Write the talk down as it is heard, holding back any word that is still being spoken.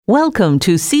Welcome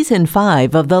to Season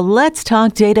 5 of the Let's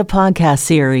Talk Data podcast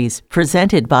series,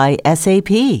 presented by SAP,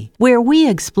 where we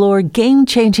explore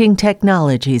game-changing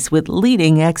technologies with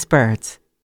leading experts.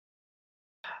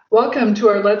 Welcome to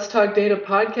our Let's Talk Data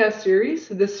podcast series.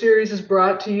 This series is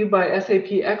brought to you by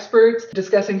SAP experts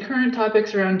discussing current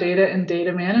topics around data and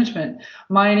data management.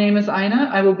 My name is Ina.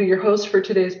 I will be your host for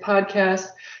today's podcast.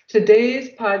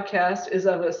 Today's podcast is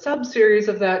of a sub-series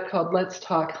of that called Let's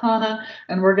Talk HANA,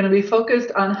 and we're going to be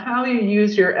focused on how you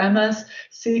use your MS,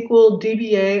 SQL,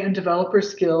 DBA, and developer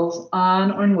skills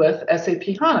on and with SAP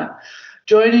HANA.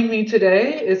 Joining me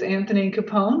today is Anthony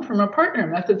Capone from our partner,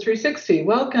 Method 360.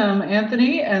 Welcome,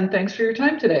 Anthony, and thanks for your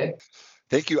time today.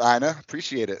 Thank you, Ina.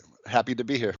 Appreciate it. Happy to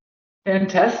be here.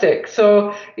 Fantastic.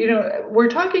 So, we're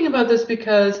talking about this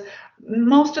because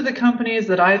most of the companies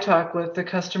that I talk with, the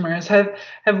customers, have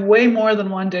way more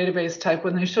than one database type.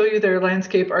 When they show you their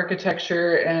landscape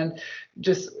architecture and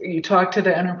just you talk to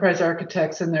the enterprise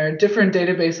architects, and there are different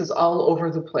databases all over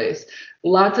the place.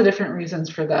 Lots of different reasons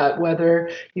for that, whether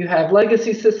you have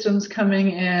legacy systems coming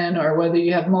in or whether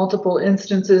you have multiple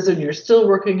instances and you're still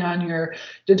working on your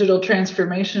digital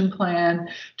transformation plan,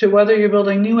 to whether you're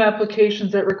building new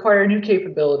applications that require new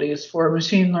capabilities for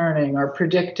machine learning or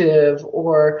predictive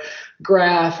or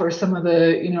graph or some of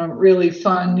the really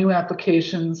fun new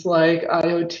applications like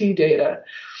IoT data.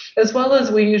 As well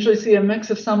as we usually see a mix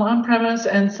of some on-premise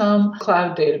and some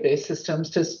cloud database systems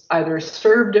to either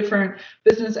serve different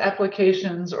business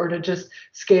applications or to just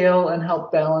scale and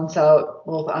help balance out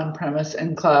both on-premise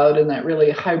and cloud in that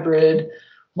really hybrid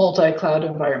multi-cloud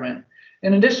environment.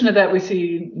 In addition to that, we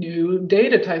see new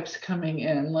data types coming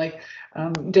in, like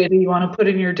data you want to put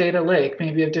in your data lake,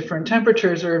 maybe of different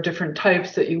temperatures or of different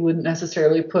types that you wouldn't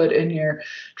necessarily put in your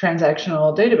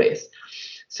transactional database.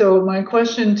 So my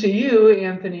question to you,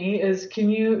 Anthony, is can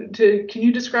you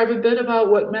describe a bit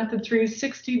about what Method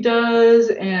 360 does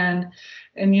and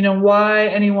why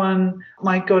anyone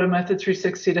might go to Method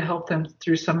 360 to help them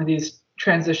through some of these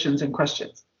transitions and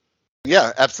questions?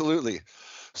 Yeah, absolutely.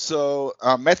 So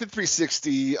Method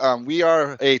 360, we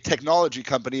are a technology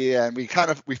company, and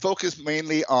we focus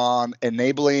mainly on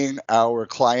enabling our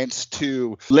clients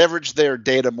to leverage their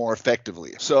data more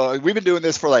effectively. So we've been doing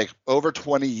this for over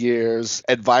 20 years,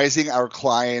 advising our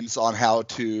clients on how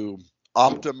to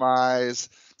optimize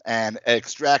and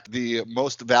extract the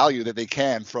most value that they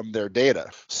can from their data.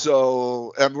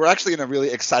 So we're actually in a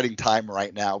really exciting time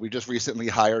right now. We just recently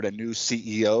hired a new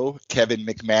CEO, Kevin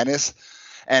McManus.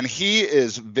 And he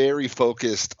is very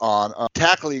focused on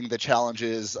tackling the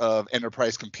challenges of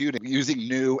enterprise computing using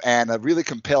new and really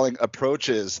compelling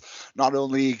approaches, not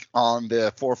only on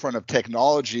the forefront of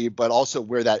technology, but also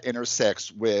where that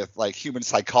intersects with human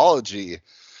psychology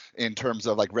in terms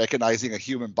of recognizing a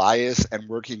human bias and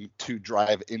working to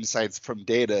drive insights from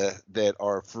data that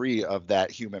are free of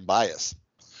that human bias.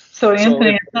 So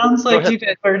Anthony, it sounds like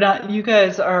you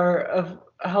guys are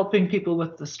helping people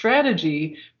with the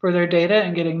strategy for their data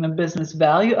and getting the business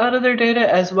value out of their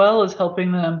data, as well as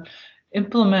helping them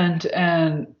implement,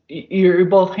 and you're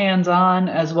both hands-on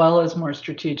as well as more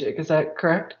strategic. Is that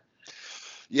correct?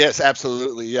 Yes,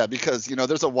 absolutely. Yeah, because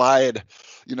there's a wide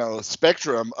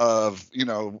spectrum of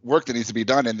work that needs to be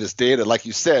done in this data. Like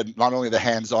you said, not only the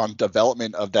hands-on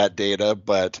development of that data,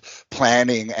 but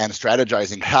planning and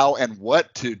strategizing how and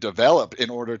what to develop in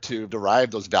order to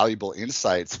derive those valuable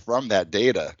insights from that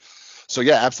data. So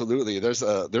yeah, absolutely. There's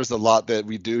a lot that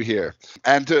we do here.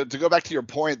 And to go back to your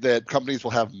point that companies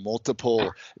will have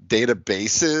multiple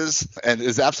databases, and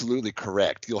is absolutely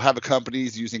correct. You'll have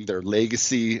companies using their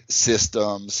legacy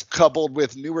systems coupled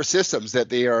with newer systems that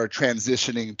they are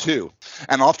transitioning to.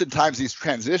 And oftentimes these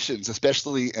transitions,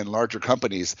 especially in larger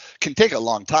companies, can take a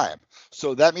long time.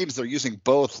 So that means they're using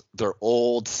both their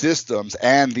old systems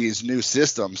and these new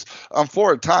systems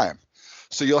for a time.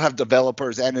 So you'll have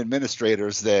developers and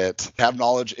administrators that have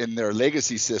knowledge in their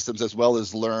legacy systems as well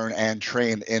as learn and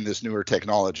train in this newer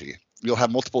technology. You'll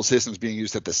have multiple systems being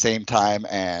used at the same time,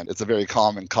 and it's a very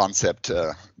common concept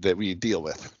that we deal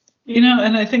with.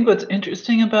 And I think what's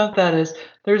interesting about that is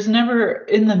there's never,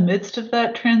 in the midst of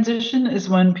that transition, is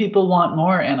when people want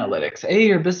more analytics.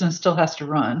 Your business still has to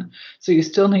run, so you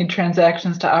still need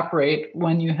transactions to operate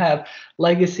when you have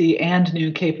legacy and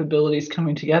new capabilities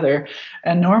coming together.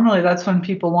 And normally that's when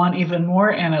people want even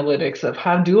more analytics of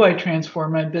how do I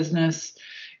transform my business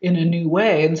in a new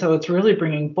way. And so it's really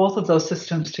bringing both of those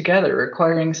systems together,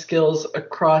 requiring skills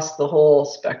across the whole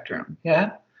spectrum.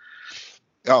 Yeah?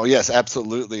 Oh, yes,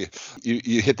 absolutely.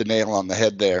 You hit the nail on the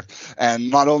head there.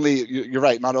 And not only, you're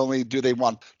right, not only do they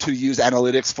want to use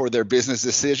analytics for their business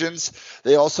decisions,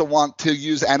 they also want to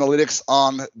use analytics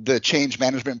on the change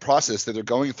management process that they're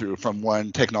going through from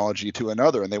one technology to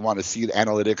another. And they want to see the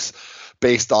analytics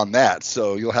based on that.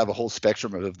 So you'll have a whole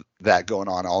spectrum of that going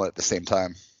on all at the same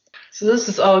time. So this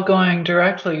is all going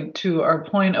directly to our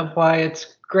point of why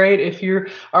it's great. If you're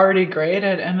already great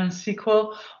at MS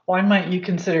SQL, why might you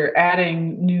consider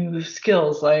adding new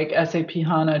skills like SAP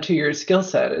HANA to your skill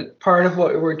set? It's part of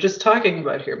what we're just talking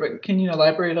about here, but can you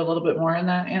elaborate a little bit more on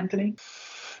that, Anthony?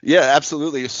 Yeah,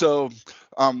 absolutely. So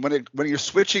when you're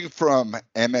switching from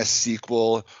MS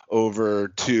SQL over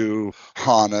to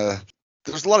HANA,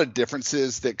 there's a lot of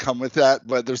differences that come with that,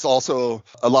 but there's also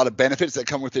a lot of benefits that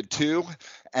come with it too.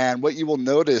 And what you will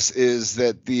notice is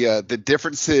that the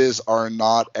differences are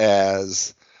not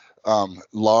as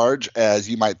large as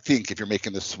you might think if you're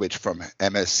making the switch from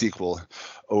MS SQL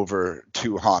over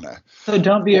to HANA. So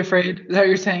don't be afraid. Is that what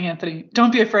you're saying, Anthony?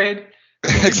 Don't be afraid.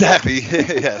 Exactly.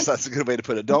 Yes, that's a good way to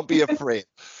put it. Don't be afraid.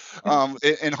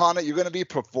 In HANA, you're going to be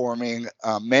performing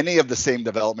many of the same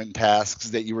development tasks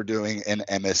that you were doing in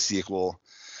MS SQL.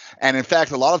 And in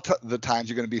fact, a lot of the times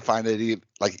you're going to be finding it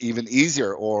even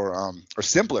easier or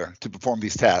simpler to perform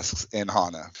these tasks in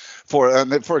HANA.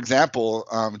 For example,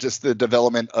 just the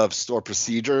development of store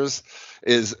procedures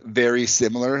is very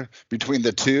similar between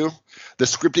the two. The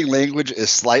scripting language is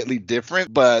slightly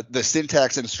different, but the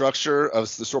syntax and structure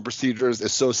of the store procedures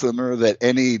is so similar that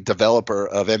any developer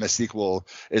of MS SQL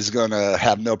is going to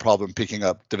have no problem picking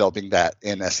up developing that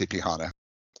in SAP HANA.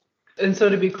 And so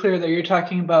to be clear, that you're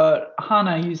talking about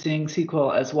HANA using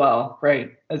SQL as well,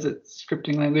 right, as a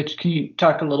scripting language. Can you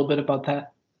talk a little bit about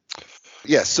that?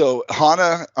 Yes, so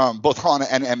HANA, both HANA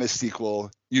and MS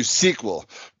SQL use SQL.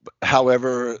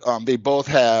 However, they both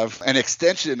have an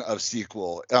extension of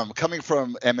SQL. Coming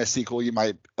from MS SQL, you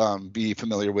might be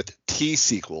familiar with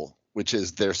T-SQL, which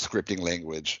is their scripting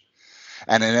language.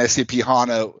 And in SAP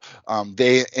HANA,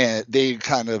 they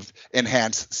kind of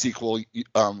enhance SQL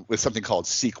with something called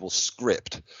SQL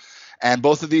Script. And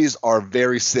both of these are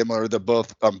very similar. They're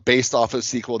both based off of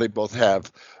SQL. They both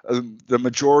have the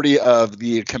majority of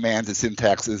the commands and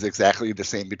syntax is exactly the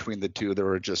same between the two. There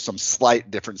are just some slight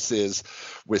differences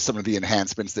with some of the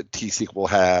enhancements that T-SQL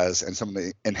has and some of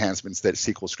the enhancements that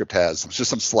SQL Script has. It's just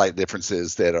some slight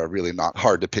differences that are really not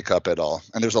hard to pick up at all.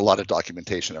 And there's a lot of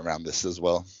documentation around this as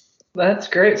well. That's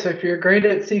great. So if you're great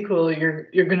at SQL,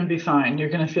 you're going to be fine. You're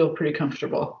going to feel pretty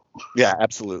comfortable. Yeah,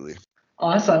 absolutely.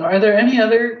 Awesome. Are there any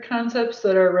other concepts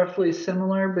that are roughly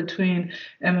similar between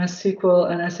MS SQL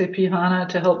and SAP HANA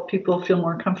to help people feel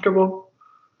more comfortable?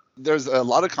 There's a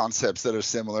lot of concepts that are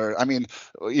similar. I mean,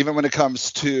 even when it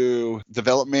comes to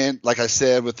development, like I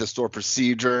said, with the store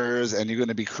procedures, and you're going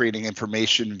to be creating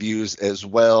information views as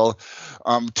well,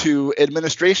 to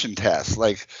administration tasks,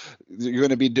 like you're going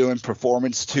to be doing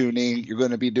performance tuning, you're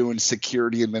going to be doing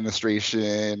security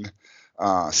administration,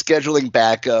 scheduling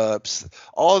backups,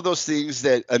 all of those things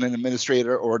that an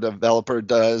administrator or developer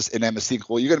does in MS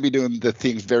SQL, you're going to be doing the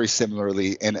things very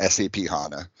similarly in SAP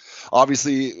HANA.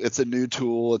 Obviously, it's a new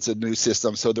tool, it's a new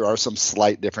system, so there are some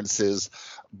slight differences,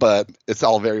 but it's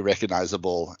all very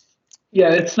recognizable.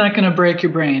 Yeah, it's not going to break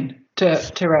your brain to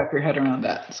wrap your head around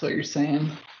that. That's what you're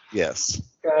saying. Yes.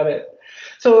 Got it.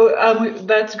 So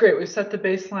that's great. We've set the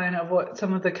baseline of what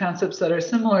some of the concepts that are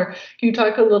similar. Can you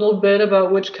talk a little bit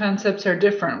about which concepts are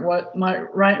different? What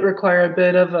might require a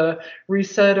bit of a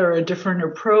reset or a different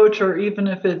approach, or even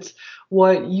if it's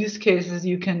what use cases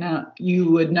you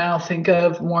would now think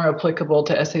of more applicable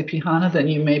to SAP HANA than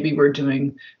you maybe were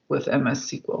doing with MS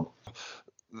SQL?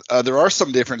 There are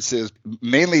some differences,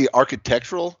 mainly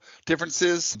architectural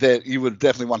differences that you would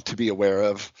definitely want to be aware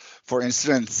of. For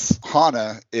instance,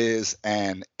 HANA is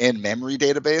an in-memory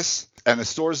database, and it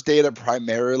stores data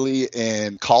primarily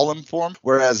in column form,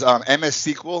 whereas MS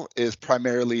SQL is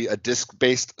primarily a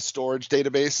disk-based storage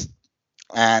database,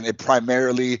 and it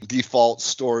primarily default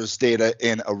stores data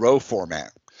in a row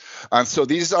format. So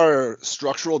these are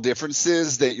structural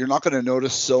differences that you're not going to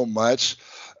notice so much.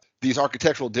 These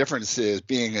architectural differences,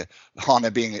 being HANA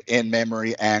being in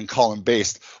memory and column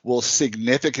based, will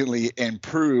significantly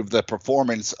improve the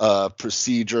performance of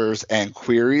procedures and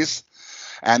queries.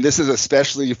 And this is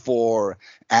especially for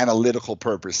analytical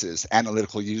purposes,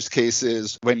 analytical use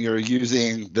cases. When you're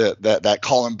using that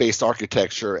column-based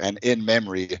architecture and in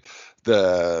memory,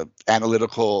 the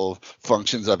analytical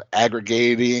functions of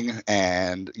aggregating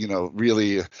and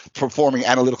really performing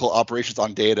analytical operations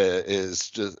on data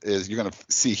is you're going to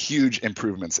see huge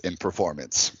improvements in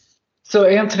performance. So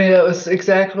Anthony, that was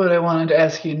exactly what I wanted to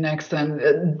ask you next.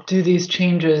 Then, do these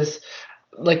changes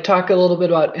like talk a little bit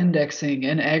about indexing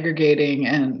and aggregating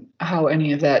and how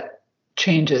any of that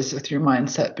changes with your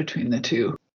mindset between the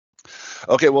two.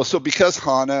 Okay, well, so because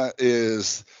HANA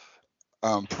is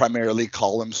primarily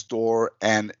column store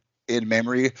and in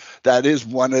memory, that is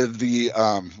one of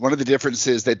the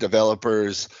differences that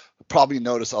developers probably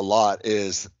notice a lot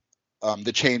is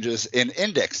the changes in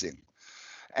indexing.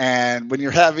 And when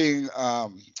you're having,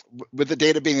 with the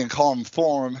data being in column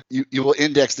form, you will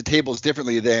index the tables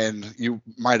differently than you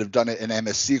might have done it in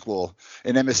MS SQL.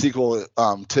 In MS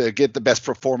SQL, to get the best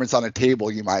performance on a table,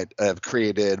 you might have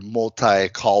created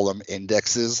multi-column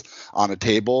indexes on a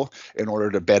table in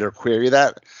order to better query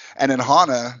that. And in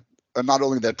HANA, not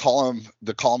only the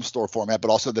column store format, but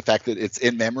also the fact that it's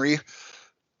in memory,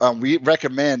 we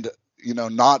recommend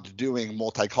not doing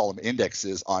multi-column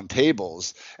indexes on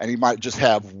tables, and you might just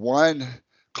have one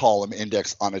column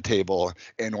index on a table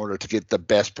in order to get the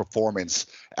best performance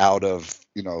out of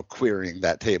querying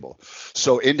that table.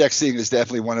 So indexing is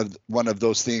definitely one of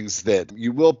those things that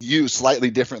you will use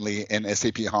slightly differently in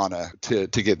SAP HANA to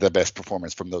get the best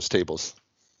performance from those tables.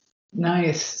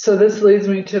 Nice. So this leads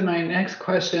me to my next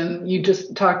question. You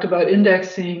just talked about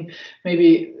indexing,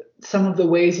 maybe some of the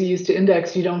ways you used to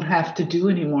index you don't have to do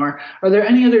anymore. Are there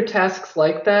any other tasks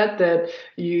like that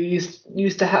you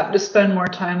used to have to spend more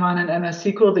time on in MS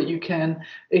SQL that you can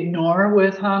ignore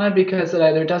with HANA because it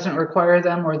either doesn't require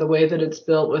them or the way that it's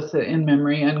built with the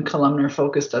in-memory and columnar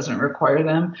focus doesn't require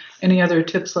them? Any other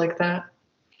tips like that?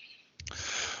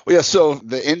 Well, yeah, so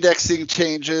the indexing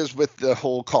changes with the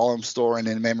whole column store and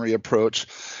in-memory approach.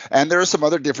 And there are some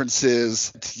other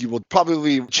differences. You will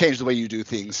probably change the way you do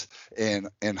things in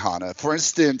HANA. For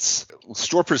instance,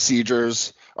 store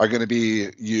procedures are going to be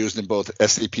used in both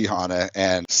SAP HANA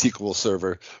and SQL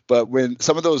Server. But when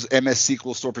some of those MS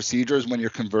SQL store procedures, when you're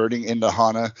converting into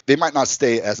HANA, they might not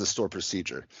stay as a store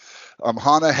procedure.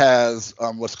 HANA has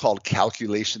what's called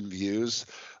calculation views.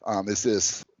 It's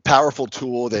this powerful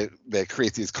tool that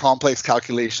creates these complex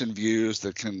calculation views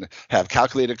that can have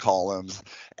calculated columns,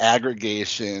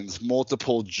 aggregations,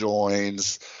 multiple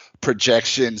joins,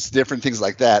 projections, different things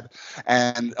like that.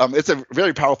 And it's a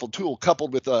very powerful tool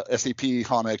coupled with a SAP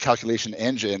HANA calculation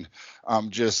engine,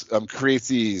 creates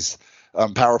these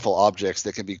powerful objects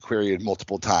that can be queried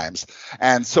multiple times.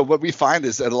 And so what we find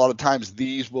is that a lot of times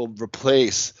these will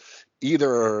replace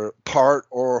either part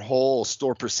or whole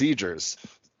store procedures.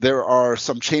 There are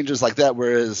some changes like that,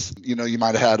 whereas, you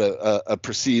might have had a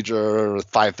procedure with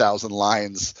 5,000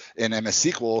 lines in MS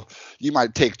SQL. You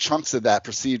might take chunks of that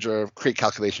procedure, create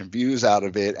calculation views out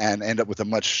of it, and end up with a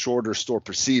much shorter store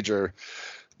procedure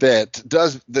that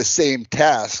does the same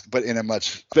task, but in a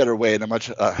much better way, in a much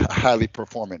highly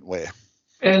performant way.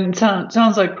 And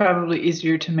sounds like probably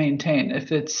easier to maintain if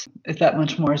that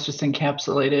much more is just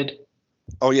encapsulated.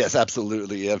 Oh, yes,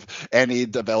 absolutely. If any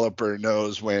developer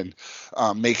knows when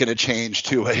making a change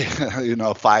to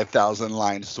a 5,000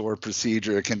 line store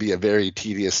procedure, it can be a very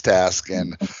tedious task.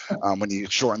 And when you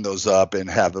shorten those up and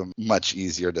have them much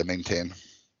easier to maintain.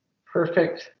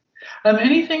 Perfect.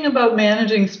 Anything about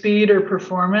managing speed or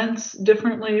performance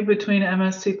differently between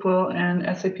MS SQL and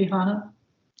SAP HANA?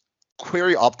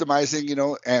 Query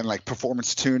optimizing, and like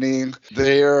performance tuning,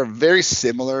 they're very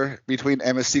similar between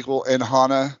MS SQL and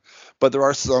HANA, but there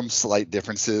are some slight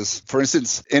differences. For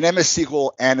instance, in MS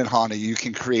SQL and in HANA, you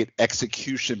can create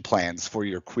execution plans for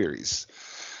your queries.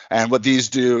 And what these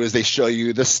do is they show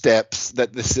you the steps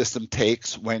that the system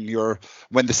takes when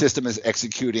the system is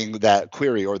executing that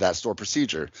query or that store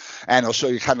procedure. And it'll show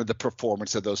you kind of the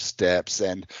performance of those steps.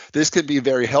 And this can be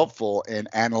very helpful in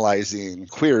analyzing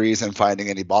queries and finding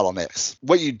any bottlenecks.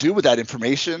 What you do with that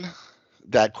information,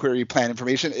 that query plan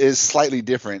information, is slightly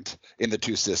different in the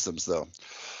two systems, though.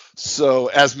 So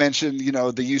as mentioned,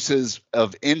 the uses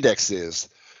of indexes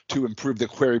to improve the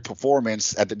query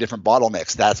performance at the different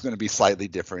bottlenecks, that's going to be slightly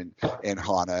different in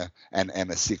HANA and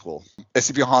MS SQL.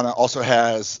 SAP HANA also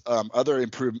has other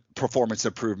performance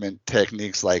improvement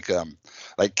techniques like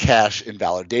cache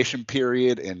invalidation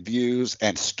period in views,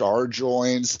 and star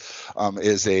joins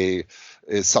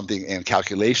is something in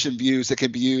calculation views that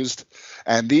can be used.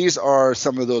 And these are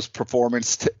some of those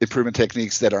performance improvement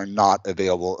techniques that are not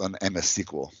available in MS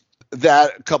SQL.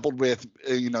 That coupled with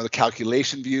the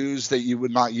calculation views that you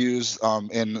would not use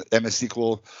in MS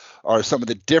SQL are some of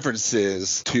the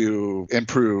differences to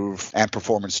improve and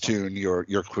performance tune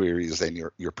your queries and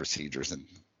your procedures and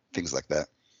things like that.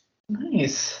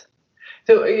 Nice.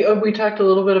 So we talked a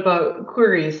little bit about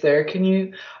queries there. Can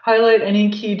you highlight any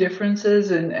key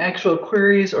differences in actual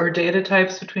queries or data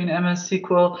types between MS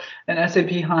SQL and SAP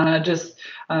HANA? Just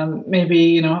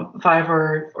maybe 5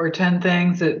 or 10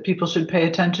 things that people should pay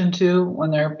attention to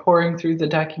when they're pouring through the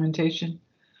documentation.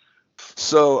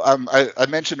 So I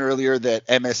mentioned earlier that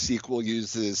MS SQL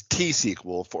uses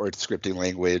T-SQL for its scripting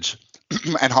language,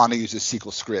 and HANA uses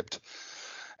SQL Script.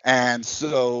 And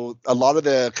so a lot of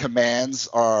the commands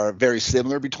are very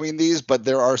similar between these, but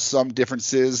there are some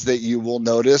differences that you will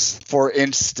notice. For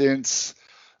instance,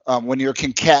 when you're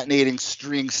concatenating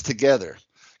strings together,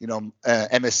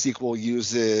 MS SQL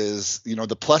uses,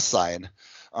 the plus sign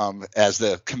as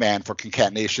the command for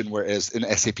concatenation, whereas in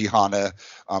SAP HANA,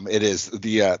 it is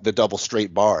the double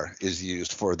straight bar is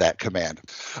used for that command.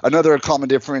 Another common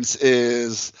difference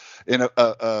is in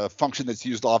a function that's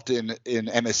used often in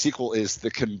MS SQL is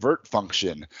the convert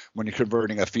function when you're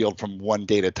converting a field from one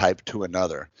data type to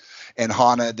another. In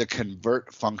HANA, the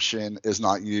convert function is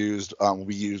not used.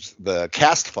 We use the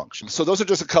cast function. So those are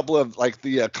just a couple of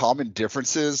the common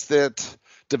differences that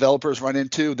developers run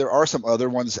into. There are some other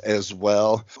ones as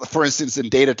well. For instance, in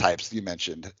data types you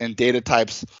mentioned. In data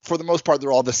types, for the most part,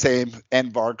 they're all the same.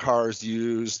 Nvarchars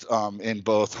used in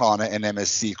both HANA and MS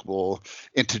SQL.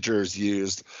 Integers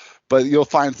used. But you'll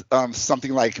find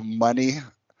something like money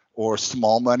or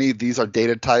small money. These are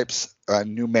data types,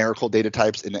 numerical data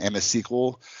types in MS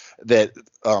SQL that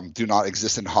do not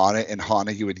exist in HANA. In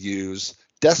HANA, you would use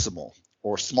decimal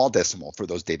or small decimal for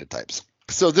those data types.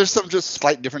 So there's some just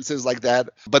slight differences like that,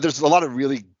 but there's a lot of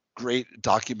really great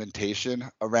documentation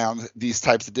around these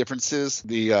types of differences.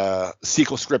 The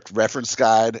SQL Script reference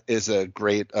guide is a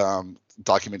great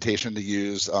documentation to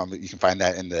use. You can find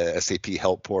that in the SAP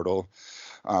Help portal.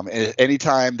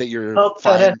 Anytime that you're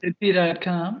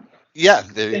help.sap.com. Yeah,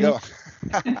 there you go.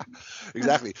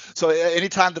 Exactly. So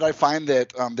anytime that I find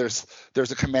that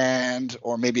there's a command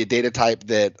or maybe a data type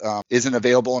that isn't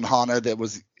available in HANA that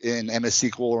was in MS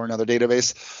SQL or another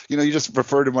database, you just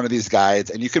refer to one of these guides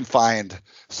and you can find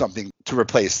something to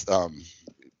replace,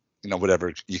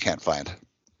 whatever you can't find.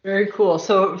 Very cool.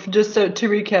 So just to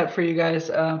recap for you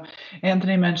guys,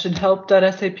 Anthony mentioned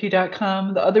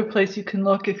help.sap.com. The other place you can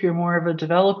look if you're more of a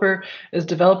developer is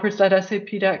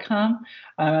developers.sap.com.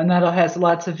 And that has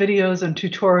lots of videos and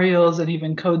tutorials and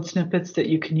even code snippets that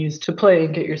you can use to play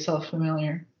and get yourself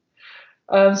familiar.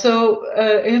 So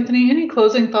Anthony, any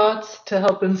closing thoughts to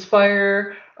help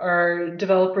inspire our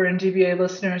developer and DBA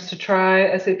listeners to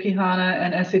try SAP HANA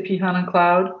and SAP HANA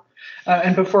Cloud?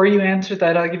 And before you answer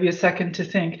that, I'll give you a second to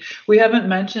think. We haven't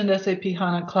mentioned SAP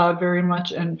HANA Cloud very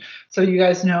much, and so you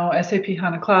guys know SAP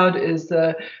HANA Cloud is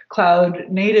the cloud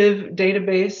native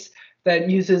database that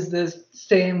uses this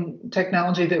same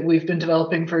technology that we've been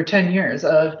developing for 10 years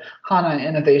of HANA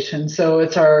innovation. So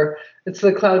it's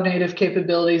the cloud native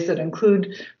capabilities that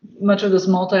include much of this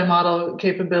multi-model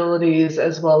capabilities,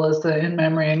 as well as the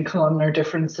in-memory and columnar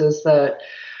differences that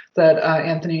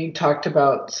Anthony talked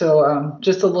about. So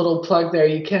just a little plug there.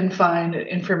 You can find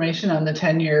information on the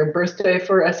 10-year birthday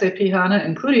for SAP HANA,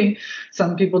 including,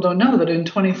 some people don't know that in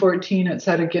 2014 it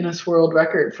set a Guinness World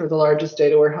Record for the largest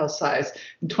data warehouse size.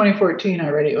 In 2014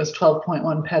 already it was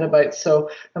 12.1 petabytes. So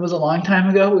that was a long time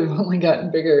ago. We've only gotten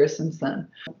bigger since then.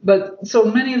 But so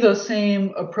many of those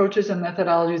same approaches and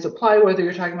methodologies apply whether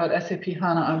you're talking about SAP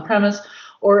HANA on-premise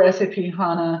or SAP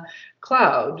HANA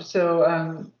Cloud.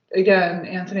 So again,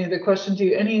 Anthony, the question to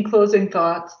you, any closing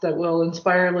thoughts that will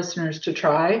inspire listeners to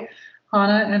try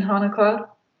HANA and HANA Cloud?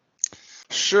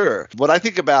 Sure. What I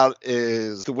think about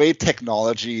is the way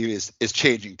technology is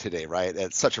changing today, right,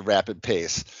 at such a rapid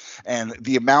pace. And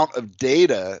the amount of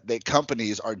data that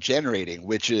companies are generating,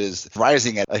 which is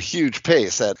rising at a huge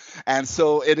pace. And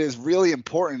so it is really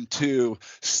important to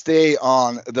stay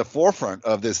on the forefront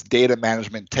of this data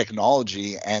management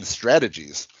technology and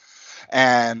strategies.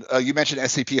 And you mentioned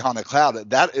SAP HANA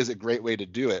Cloud. That is a great way to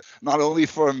do it, not only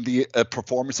from the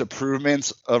performance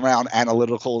improvements around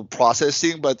analytical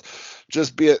processing, but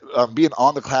just being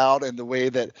on the cloud and the way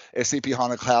that SAP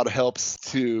HANA Cloud helps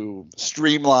to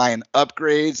streamline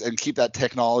upgrades and keep that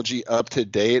technology up to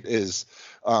date is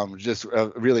just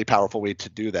a really powerful way to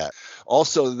do that.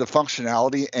 Also, the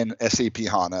functionality in SAP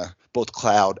HANA, both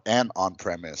cloud and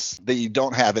on-premise, that you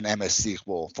don't have in MS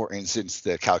SQL. For instance,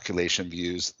 the calculation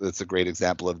views, that's a great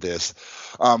example of this.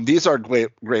 These are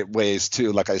great ways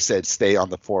to, like I said, stay on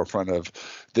the forefront of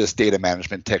this data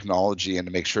management technology and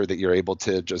to make sure that you're able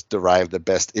to just derive the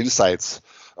best insights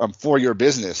for your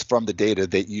business from the data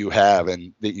that you have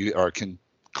and that you are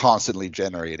constantly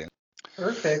generating.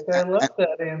 Perfect. I love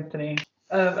that, Anthony.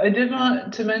 I did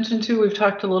want to mention too, we've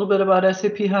talked a little bit about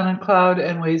SAP HANA Cloud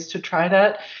and ways to try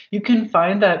that. You can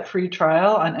find that free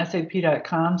trial on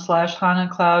sap.com/HANA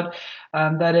Cloud.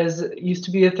 That used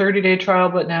to be a 30-day trial,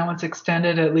 but now it's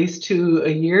extended at least to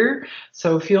a year.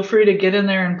 So feel free to get in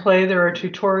there and play. There are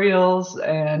tutorials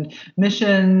and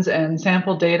missions and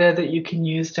sample data that you can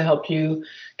use to help you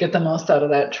get the most out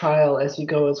of that trial as you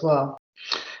go as well.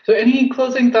 So any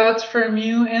closing thoughts from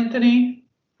you, Anthony?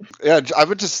 Yeah, I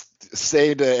would just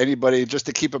say to anybody just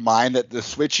to keep in mind that the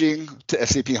switching to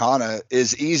SAP HANA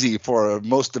is easy for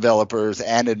most developers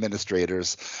and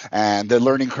administrators, and the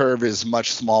learning curve is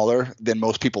much smaller than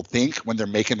most people think when they're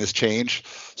making this change.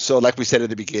 So like we said at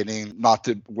the beginning, not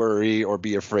to worry or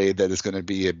be afraid that it's going to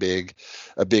be a big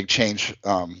change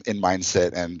in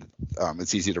mindset, and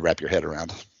it's easy to wrap your head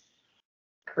around.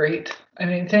 Great. I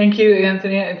mean, thank you,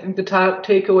 Anthony. I think the top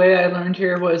takeaway I learned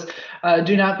here was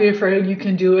do not be afraid. You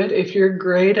can do it. If you're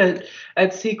great at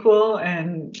SQL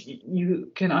and you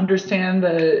can understand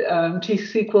the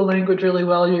T-SQL language really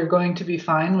well, you're going to be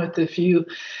fine with the few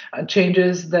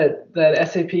changes that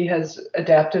SAP has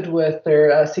adapted with their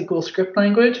SQL script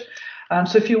language.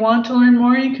 So if you want to learn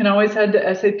more, you can always head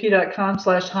to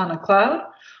sap.com/HANA Cloud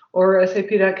or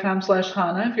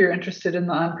sap.com/HANA if you're interested in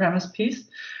the on-premise piece.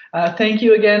 Thank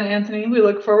you again, Anthony. We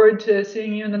look forward to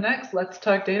seeing you in the next Let's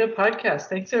Talk Data podcast.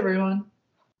 Thanks, everyone.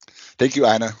 Thank you,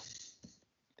 Ina.